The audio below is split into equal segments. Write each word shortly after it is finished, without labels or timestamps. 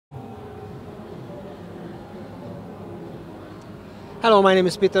Hello, my name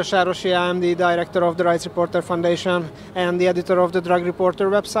is Peter Sarosi. I am the director of the Drugreporter Foundation and the editor of the Drugreporter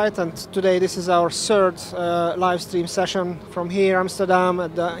website. And today this is our third live stream session from here, Amsterdam,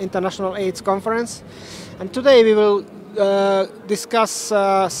 at the International AIDS Conference. And today we will discuss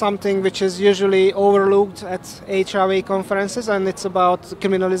something which is usually overlooked at HIV conferences, and it's about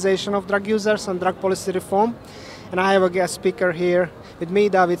criminalization of drug users and drug policy reform. And I have a guest speaker here with me,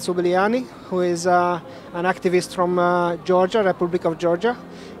 David Subeliani, who is an activist from Georgia, Republic of Georgia,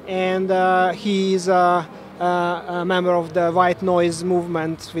 and he is a member of the White Noise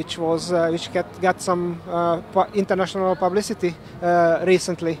movement, which got some international publicity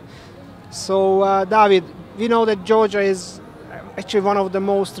recently. So, David, we know that Georgia is actually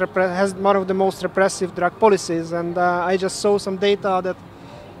has one of the most repressive drug policies, and I just saw some data that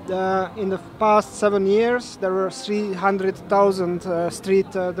in the past 7 years, there were 300,000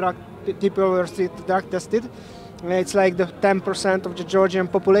 people were street drug tested. It's like the 10% of the Georgian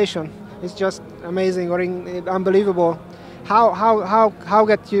population. It's just amazing or unbelievable. How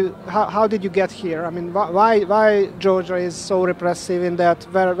did you get here? I mean, why Georgia is so repressive in that?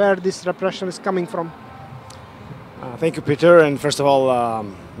 Where this repression is coming from? Thank you, Peter. And first of all, I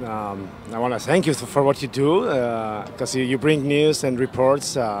want to thank you for what you do, because you bring news and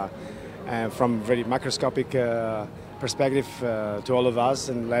reports from very macroscopic perspective to all of us,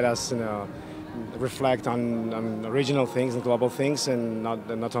 and let us, reflect on regional things and global things, and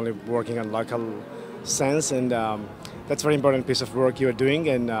not only working on local sense. And that's a very important piece of work you are doing,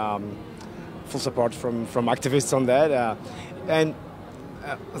 and full support from activists on that. And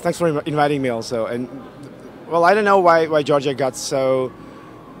thanks for inviting me also. And well, I don't know why Georgia got so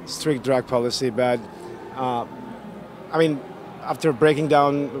strict drug policy, but I mean, after breaking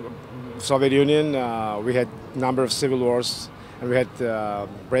down Soviet Union, we had a number of civil wars, and we had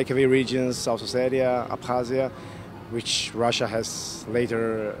breakaway regions, South Ossetia, Abkhazia, which Russia has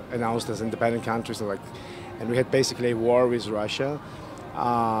later announced as independent countries, and we had basically a war with Russia.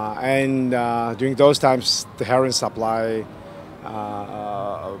 And during those times, the heroin supply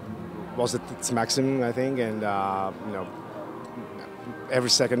was at its maximum, I think, and every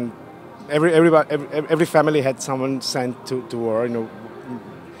family had someone sent to war,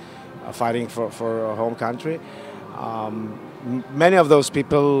 fighting for a home country. Many of those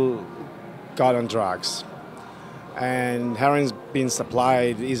people got on drugs, and heroin's been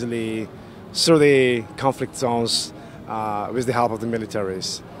supplied easily through the conflict zones with the help of the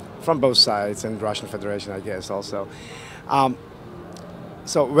militaries from both sides, and Russian Federation, I guess, also.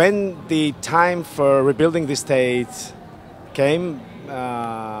 So when the time for rebuilding the state came,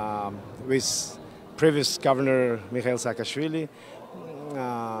 with previous governor Mikhail Saakashvili,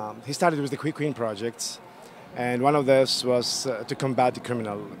 he started with the Queen projects, and one of those was to combat the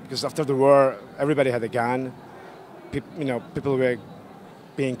criminal, because after the war everybody had a gun, people were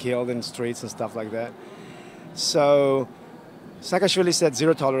being killed in the streets and stuff like that. So Saakashvili said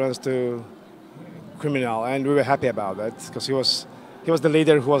zero tolerance to criminal, and we were happy about that, because he was the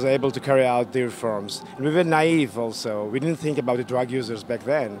leader who was able to carry out the reforms. And we were naive also. We didn't think about the drug users back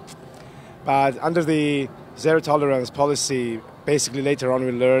then. But under the zero tolerance policy, basically later on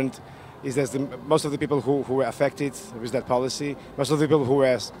we learned is that most of the people who were affected with that policy, most of the people who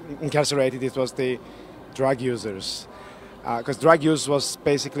were incarcerated, it was the drug users. Because drug use was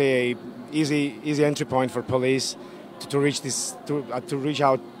basically an easy entry point for police to reach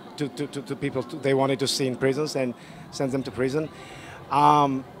out to people they wanted to see in prisons and send them to prison.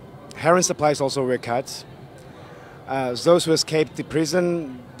 Heroin supplies also were cut. Those who escaped the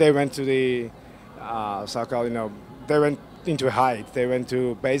prison, they went to the so-called, they went into a hide. They went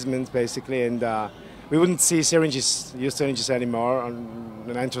to basements basically, and we wouldn't see used syringes anymore on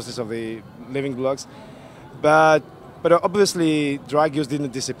the entrances of the living blocks. But obviously, drug use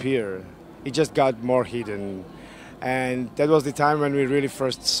didn't disappear. It just got more hidden, and that was the time when we really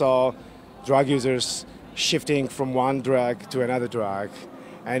first saw drug users shifting from one drug to another drug.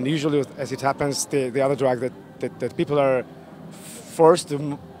 And usually, as it happens, the other drug that people are forced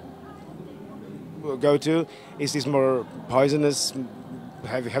to go to is this more poisonous,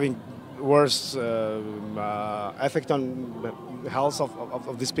 having worse effect on the health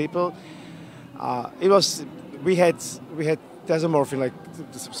of these people. We had desomorphine, like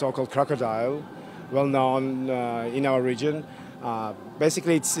the so-called crocodile, well known in our region.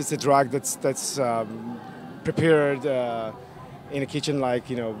 Basically, it's a drug that's prepared in a kitchen-like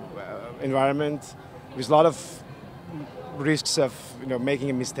environment, with a lot of risks of making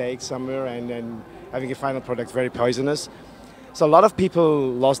a mistake somewhere and having a final product very poisonous. So a lot of people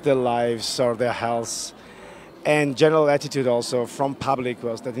lost their lives or their health, And general attitude also from public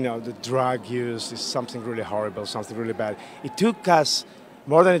was that, the drug use is something really horrible, something really bad. It took us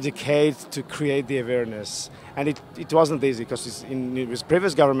more than a decade to create the awareness. And it wasn't easy because in his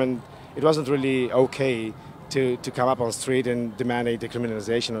previous government, it wasn't really okay to come up on the street and demand a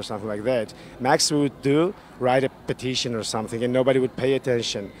decriminalization or something like that. Max would write a petition or something, and nobody would pay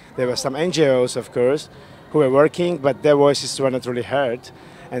attention. There were some NGOs, of course, who were working, but their voices were not really heard.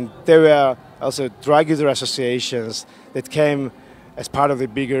 And there were also drug user associations that came as part of the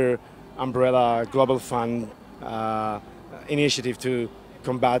bigger umbrella global fund initiative to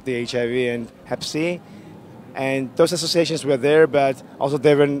combat the HIV and Hep C. And those associations were there, but also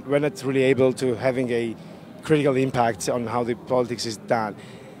they were not really able to having a critical impact on how the politics is done.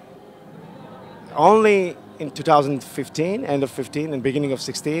 Only in 2015, end of 15 and beginning of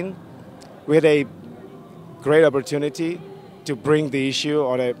 16, we had a great opportunity to bring the issue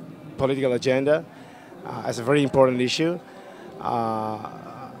on a political agenda as a very important issue.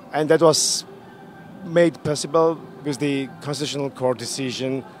 And that was made possible with the Constitutional Court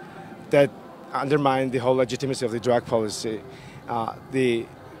decision that undermined the whole legitimacy of the drug policy.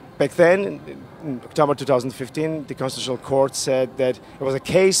 Back then, in October 2015, the Constitutional Court said that it was a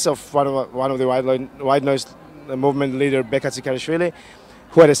case of one of the white noise movement leader, Beka Tsikarishvili,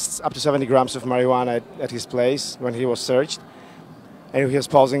 who had up to 70 grams of marijuana at his place when he was searched. And he was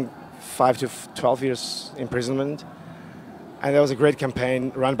posing 5 to 12 years imprisonment. And there was a great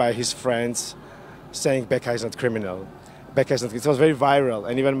campaign run by his friends saying Beka is not criminal. Beka is not. It was very viral,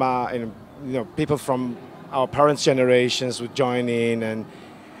 and even people from our parents' generations would join in, and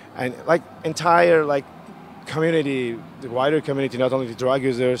like entire community, the wider community, not only the drug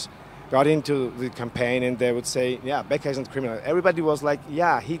users, got into the campaign, and they would say, yeah, Beka isn't criminal. Everybody was like,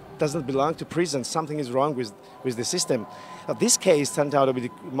 yeah, he doesn't belong to prison. Something is wrong with the system. Now, this case turned out to be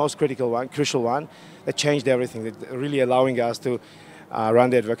the most crucial one, that changed everything, that really allowing us to run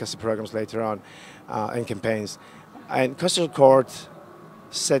the advocacy programs later on and campaigns. And Constitutional Court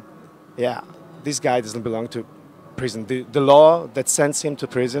said, yeah, this guy doesn't belong to prison. The law that sends him to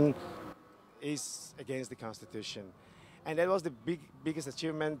prison is against the Constitution. And that was the biggest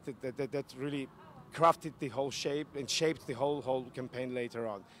achievement that really crafted the whole shape and shaped the whole campaign later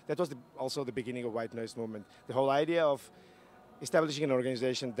on. That was also the beginning of white noise movement. The whole idea of establishing an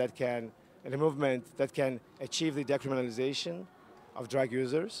organization and a movement that can achieve the decriminalization of drug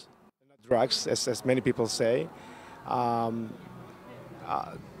users, not drugs, as many people say.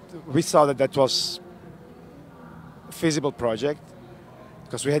 We saw that was a feasible project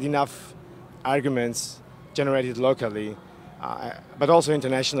because we had enough arguments generated locally, but also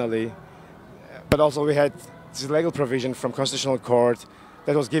internationally. But also we had this legal provision from Constitutional Court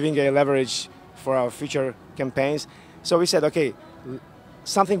that was giving a leverage for our future campaigns. So we said, okay,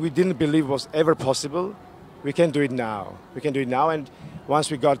 something we didn't believe was ever possible, we can do it now. We can do it now, and once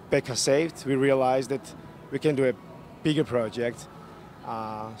we got Beka saved, we realized that we can do a bigger project.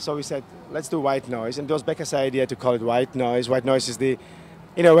 So we said, let's do white noise, and it was Beka's idea to call it white noise. White noise is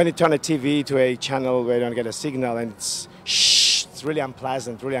when you turn a TV to a channel where you don't get a signal and it's really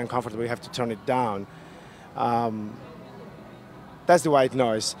unpleasant, really uncomfortable, you have to turn it down. That's the white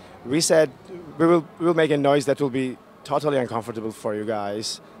noise. We said we will make a noise that will be totally uncomfortable for you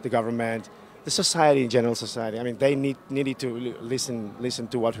guys, the government, the society, general society. I mean, they needed to listen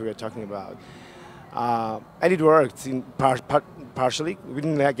to what we were talking about. And it worked partially. We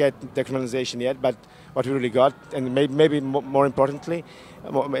didn't get decriminalization yet, but what we really got, and maybe more importantly,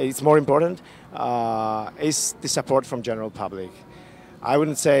 it's more important, is the support from general public. I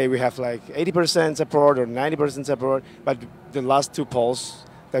wouldn't say we have 80% support or 90% support, but the last two polls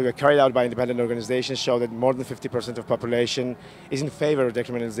that were carried out by independent organizations show that more than 50% of population is in favor of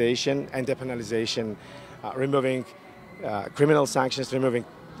decriminalization and depenalization, removing criminal sanctions, removing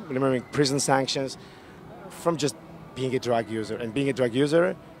prison sanctions from just being a drug user. And being a drug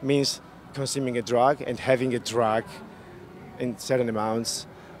user means consuming a drug and having a drug in certain amounts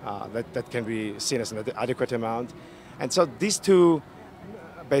that can be seen as an adequate amount. And so these two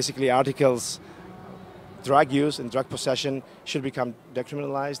basically articles, drug use and drug possession, should become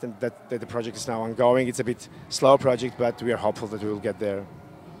decriminalized, and that the project is now ongoing. It's a bit slow project, but we are hopeful that we will get there.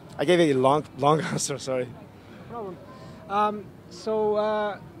 I gave a long answer, sorry. No problem.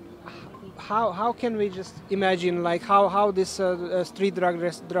 How can we just imagine how this street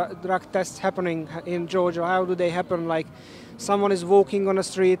drug tests happening in Georgia? How do they happen? Someone is walking on the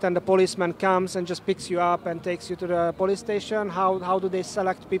street and the policeman comes and just picks you up and takes you to the police station. How do they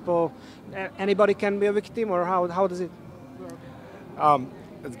select people? Anybody can be a victim, or how does it work?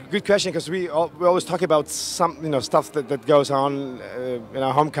 Good question, because we always talk about some stuff that goes on in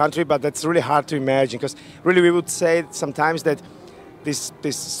our home country, but that's really hard to imagine. Because really, we would say sometimes that this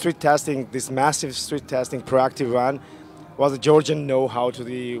street testing, this massive street testing, proactive one, was the Georgian know-how to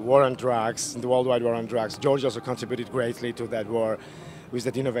the war on drugs, the worldwide war on drugs. Georgia also contributed greatly to that war with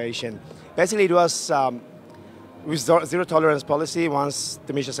that innovation. Basically, it was with zero tolerance policy. Once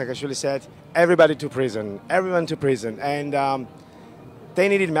Demisha Saakashvili said, everybody to prison, everyone to prison, and they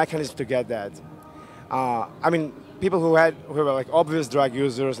needed mechanisms to get that. I mean, people who were like obvious drug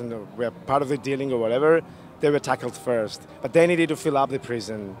users and were part of the dealing or whatever, they were tackled first. But they needed to fill up the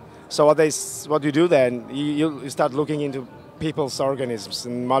prison. So what you do then, you start looking into people's organisms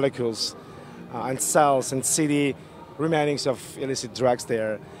and molecules and cells and see the remainings of illicit drugs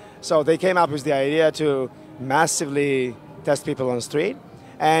there. So they came up with the idea to massively test people on the street,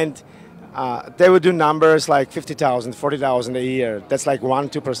 and they would do numbers like 50,000, 40,000 a year. That's like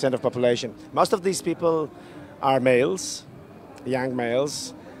 1-2% of population. Most of these people are males, young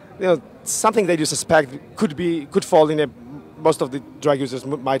males. Something that you suspect could fall in most of the drug users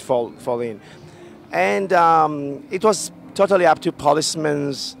might fall in. And it was totally up to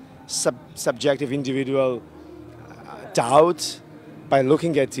policemen's subjective individual doubt by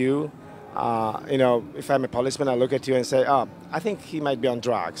looking at you. If I'm a policeman, I look at you and say, oh, I think he might be on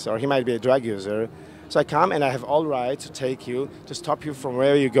drugs or he might be a drug user. So I come and I have all right to take you, to stop you from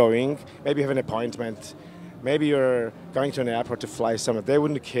where you're going. Maybe you have an appointment. Maybe you're going to an airport to fly somewhere. They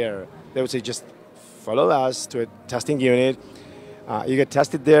wouldn't care. They would say, just follow us to a testing unit. You get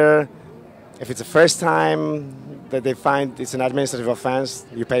tested there. If it's the first time that they find it's an administrative offense,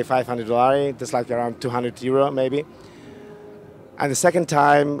 you pay $500. That's like around €200 maybe. And the second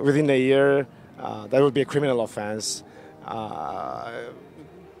time, within a year, that would be a criminal offense,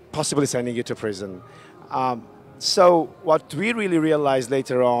 possibly sending you to prison. So what we really realized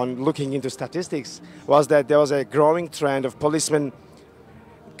later on, looking into statistics, was that there was a growing trend of policemen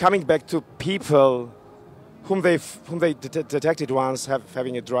coming back to people whom they detected once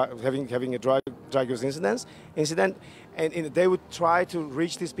having a drug use incident, and they would try to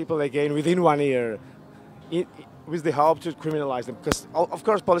reach these people again within 1 year, with the hope to criminalize them. Because of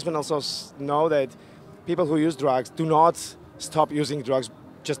course, policemen also know that people who use drugs do not stop using drugs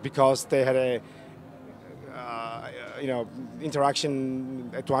just because they had a interaction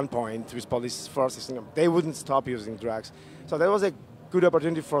at one point with police forces. They wouldn't stop using drugs. So that was a good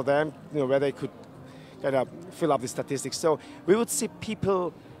opportunity for them, where they could kind of fill up the statistics. So we would see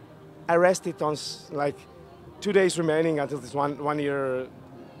people arrested on like 2 days remaining until this one year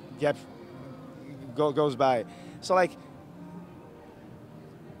gap goes by. So like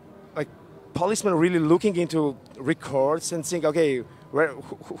policemen really looking into records and saying, okay,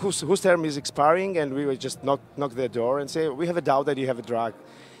 whose term is expiring, and we would just knock their door and say, we have a doubt that you have a drug.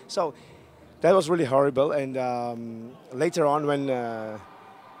 So that was really horrible. And later on, when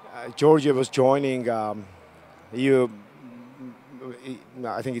Georgia was joining EU,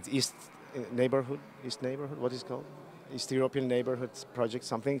 I think it's East Neighborhood, what is it called? East European Neighborhood Project,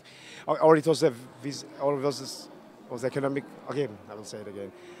 something, or it was was economic. Okay, I will say it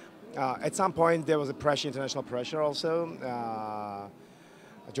again. At some point, there was international pressure also.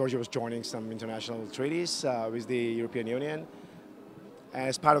 Georgia was joining some international treaties with the European Union. And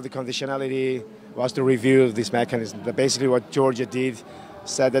as part of the conditionality was to review this mechanism. But basically what Georgia did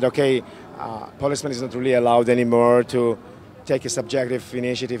said that, okay, policeman is not really allowed anymore to take a subjective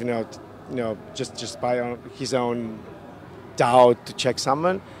initiative, just by his own doubt to check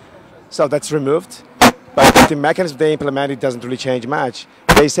someone. So that's removed. But the mechanism they implemented doesn't really change much.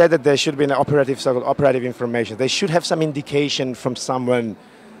 They said that there should be an so-called operative information. They should have some indication from someone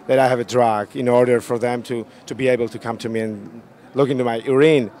that I have a drug in order for them to be able to come to me and look into my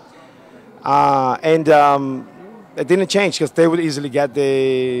urine. It didn't change because they would easily get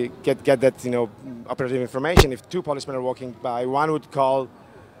that operative information. If two policemen are walking by, one would call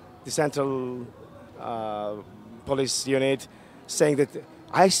the central police unit saying that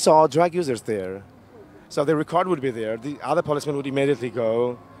I saw drug users there. So the record would be there. The other policeman would immediately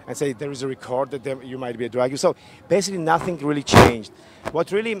go and say there is a record that you might be a drug user. So basically nothing really changed.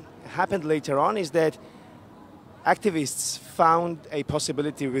 What really happened later on is that activists found a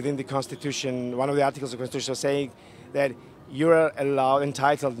possibility within the Constitution, one of the articles of the Constitution saying that you are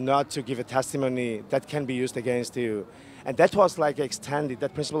entitled not to give a testimony that can be used against you. And that was like extended,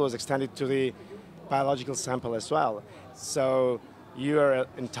 that principle was extended to the biological sample as well. So you are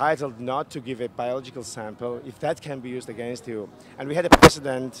entitled not to give a biological sample if that can be used against you. And we had a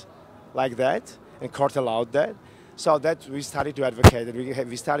precedent like that, and court allowed that. So that we started to advocate, and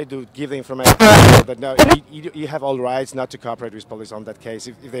we started to give the information that no, you have all rights not to cooperate with police on that case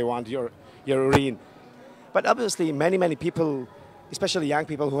if they want your urine. But obviously, many people, especially young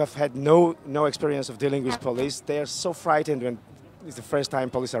people who have had no experience of dealing with police, they are so frightened when it's the first time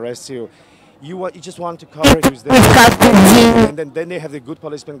police arrest you. You just want to cooperate with them, and then they have the good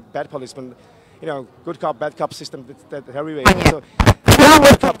policeman, bad policeman, you know, good cop, bad cop system that heavyweight. So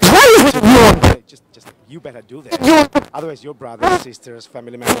just you better do that. Otherwise, your brothers, sisters,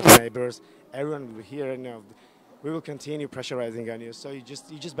 family members, neighbors, everyone will hear, and we will continue pressurizing on you. So you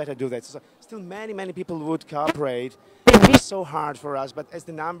just better do that. So still, many people would cooperate. It's so hard for us, but as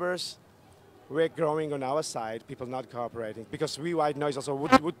the numbers were growing on our side, people not cooperating, because we white noise also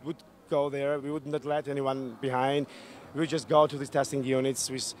would go there. We would not let anyone behind. We would just go to these testing units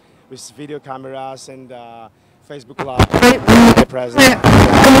with video cameras and Facebook Live present.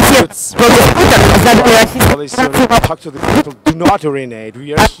 Police unit, talk to the people. Do not urinate.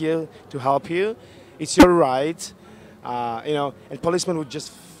 We are here to help you. It's your right. You know, and policemen would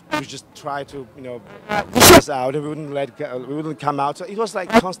just try to, you know, push us out, and we wouldn't come out. So it was like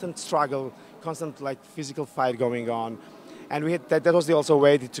constant struggle, constant like physical fight going on, and we had that was the also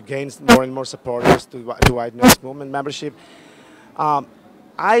way to gain more and more supporters to White Noise Movement membership.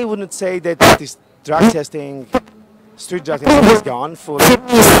 I wouldn't say that this drug testing, street drug testing, is gone fully.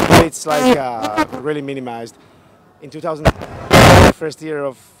 It's like really minimized. In 2000, first year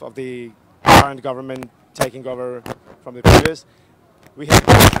of the current government taking over from the previous, we had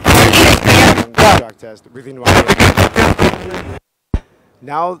drug test within 1 year.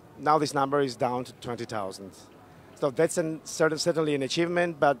 Now this number is down to 20,000. So that's certainly an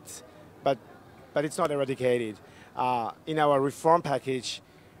achievement, but it's not eradicated. In our reform package,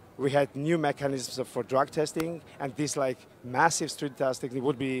 we had new mechanisms for drug testing, and this like massive street testing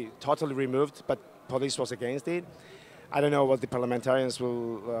would be totally removed, but police was against it. I don't know what the parliamentarians'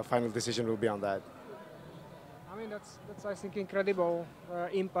 final decision will be on that. I mean, that's I think incredible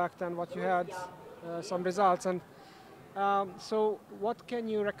impact, and what you had some results. And so what can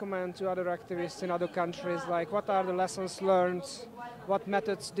you recommend to other activists in other countries? Like, what are the lessons learned? What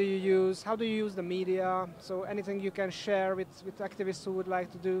methods do you use? How do you use the media? So anything you can share with activists who would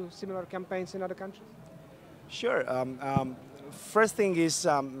like to do similar campaigns in other countries? Sure. First thing is,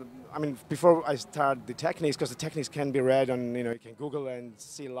 I mean, before I start the techniques, because the techniques can be read on, you can Google and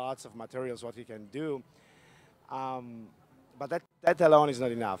see lots of materials what you can do. But that alone is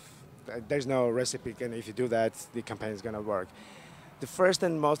not enough. There's no recipe, and if you do that, the campaign is going to work. The first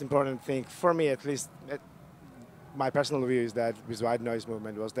and most important thing, for me at least, my personal view is that with White Noise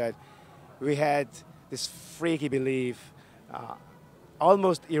Movement was that we had this freaky belief,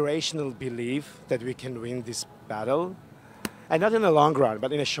 almost irrational belief that we can win this battle. And not in the long run,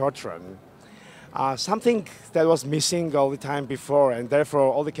 but in a short run. Something that was missing all the time before, and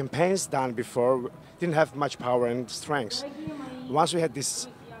therefore all the campaigns done before didn't have much power and strength. Once we had this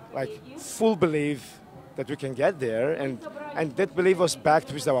full belief that we can get there, and that belief was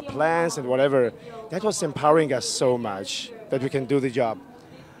backed with our plans and whatever, that was empowering us so much that we can do the job.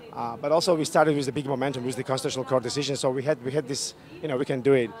 But also we started with the big momentum with the Constitutional Court decision, so we had this, we can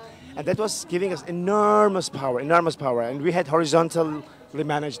do it. And that was giving us enormous power, and we had horizontally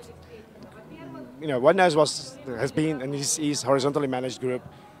managed, White Noise has been and is horizontally managed group.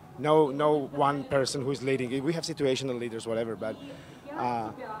 No one person who is leading it. We have situational leaders, whatever, but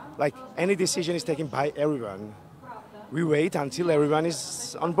like any decision is taken by everyone. We wait until everyone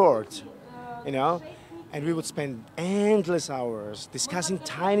is on board, and we would spend endless hours discussing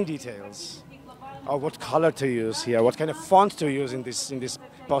tiny details of what color to use here, what kind of font to use in this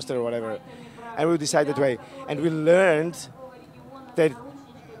poster or whatever, and we decide that way. And we learned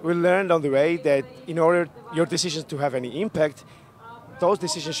on the way that in order your decisions to have any impact, those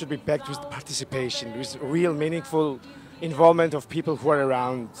decisions should be backed with participation, with real meaningful involvement of people who are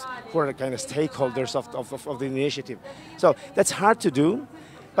around, who are kind of stakeholders of the initiative. So that's hard to do,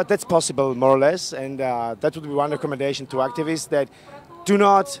 but that's possible more or less, and that would be one recommendation to activists, that do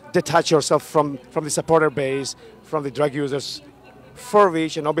not detach yourself from the supporter base, from the drug users for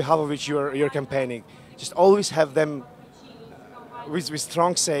which and on behalf of which you're campaigning. Just always have them with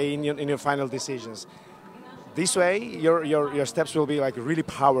strong say in your final decisions. This way, your steps will be really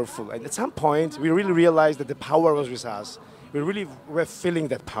powerful. And at some point, we really realized that the power was with us. We really were feeling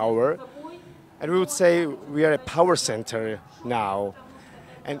that power, and we would say we are a power center now.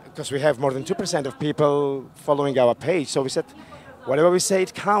 And because we have more than 2% of people following our page, so we said, whatever we say,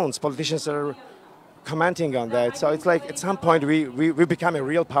 it counts. Politicians are commenting on that. So it's like at some point we become a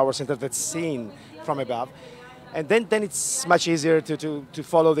real power center that's seen from above. And then it's much easier to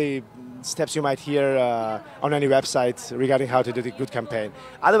follow the steps you might hear on any website regarding how to do the good campaign.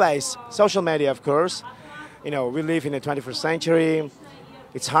 Otherwise, social media, of course. We live in the 21st century.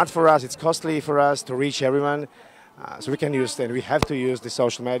 It's hard for us, it's costly for us to reach everyone. So we can use, and we have to use the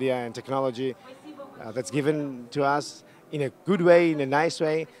social media and technology that's given to us in a good way, in a nice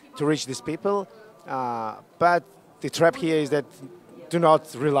way, to reach these people. But the trap here is that do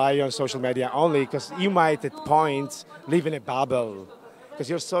not rely on social media only, because you might at points live in a bubble. Because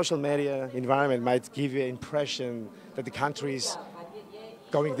your social media environment might give you an impression that the country is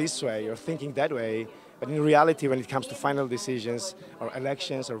going this way or thinking that way. But in reality, when it comes to final decisions or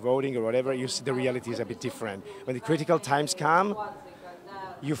elections or voting or whatever, you see the reality is a bit different. When the critical times come,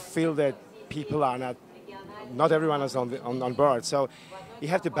 you feel that people are not everyone is on board. So you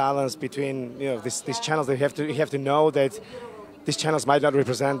have to balance between these channels. You have to know that these channels might not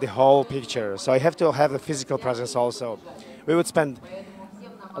represent the whole picture. So you have to have the physical presence also. We would spend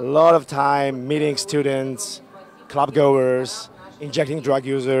a lot of time meeting students, club goers, injecting drug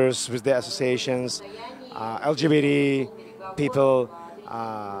users with the associations, LGBT people,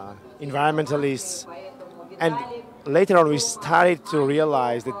 environmentalists. And later on we started to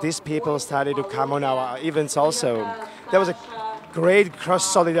realize that these people started to come on our events also. There was a great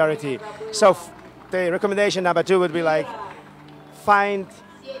cross-solidarity. So the recommendation number 2 would be like, find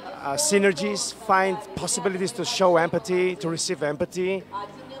synergies, find possibilities to show empathy, to receive empathy,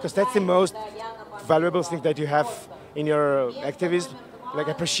 because that's the most valuable thing that you have in your activism, like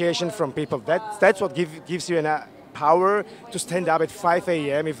appreciation from people. That's what gives you a power to stand up at 5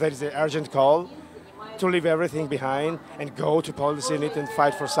 a.m. if there is an urgent call, to leave everything behind and go to policy unit and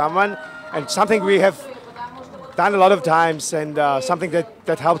fight for someone. And something we have done a lot of times, and something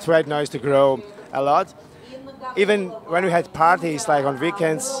that helped Red Noise to grow a lot. Even when we had parties, like on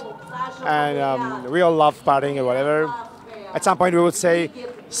weekends, and we all love partying or whatever, at some point we would say,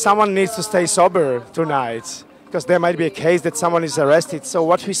 someone needs to stay sober tonight, because there might be a case that someone is arrested. So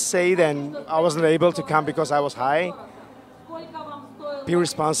what we say then, I wasn't able to come because I was high, be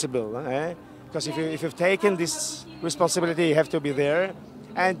responsible. Because if you've taken this responsibility, you have to be there.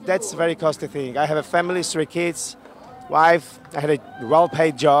 And that's a very costly thing. I have a family, 3 kids, wife. I had a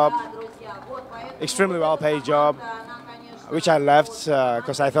well-paid job, extremely well-paid job, which I left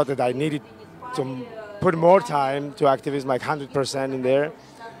because I thought that I needed to put more time to activism, like 100% in there.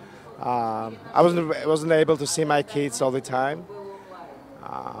 I wasn't able to see my kids all the time,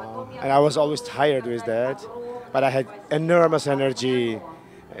 and I was always tired with that. But I had enormous energy,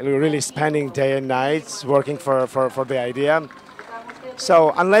 really spending day and night working for the idea.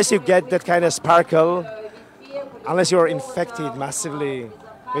 So unless you get that kind of sparkle, unless you're infected massively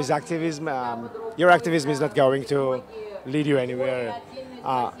with activism, your activism is not going to lead you anywhere.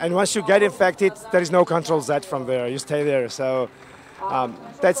 And once you get infected, there is no Control Z from there. You stay there. So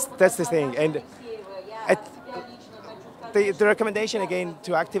that's the thing. And the recommendation again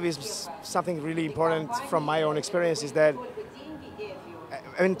to activism, something really important from my own experience, is that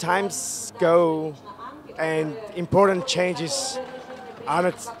when times go and important changes are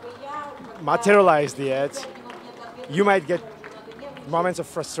not materialized yet, you might get moments of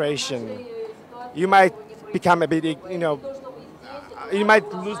frustration. You might become a bit, you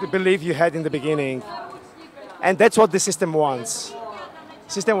might lose the belief you had in the beginning. And that's what the system wants.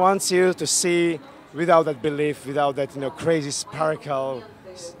 The system wants you to see without that belief, without that crazy sparkle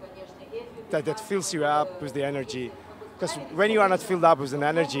that fills you up with the energy. Because when you are not filled up with an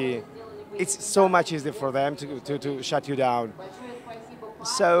energy, it's so much easier for them to shut you down.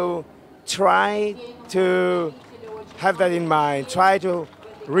 So try to have that in mind. Try to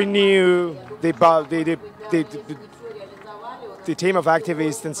renew the team of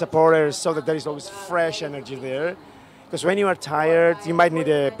activists and supporters so that there is always fresh energy there. Because when you are tired, you might need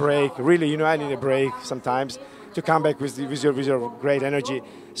a break. Really, I need a break sometimes to come back with your great energy.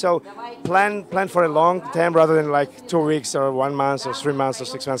 So plan for a long term rather than like 2 weeks or 1 month or 3 months or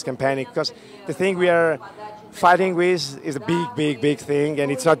 6 months campaigning. Because the thing we are fighting with is a big thing,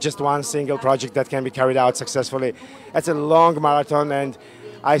 and it's not just one single project that can be carried out successfully. It's a long marathon, and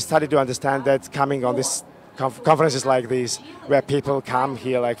I started to understand that coming on this conferences like these, where people come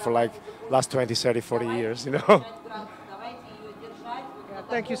here for last 20, 30, 40 years,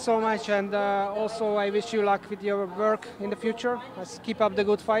 Thank you so much, and also I wish you luck with your work in the future. Let's keep up the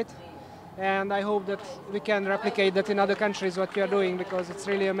good fight, and I hope that we can replicate that in other countries, what you are doing, because it's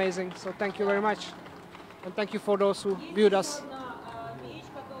really amazing. So thank you very much, and thank you for those who viewed us.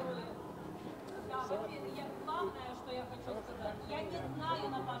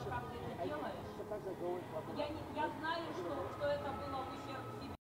 Я знаю, что это было вообще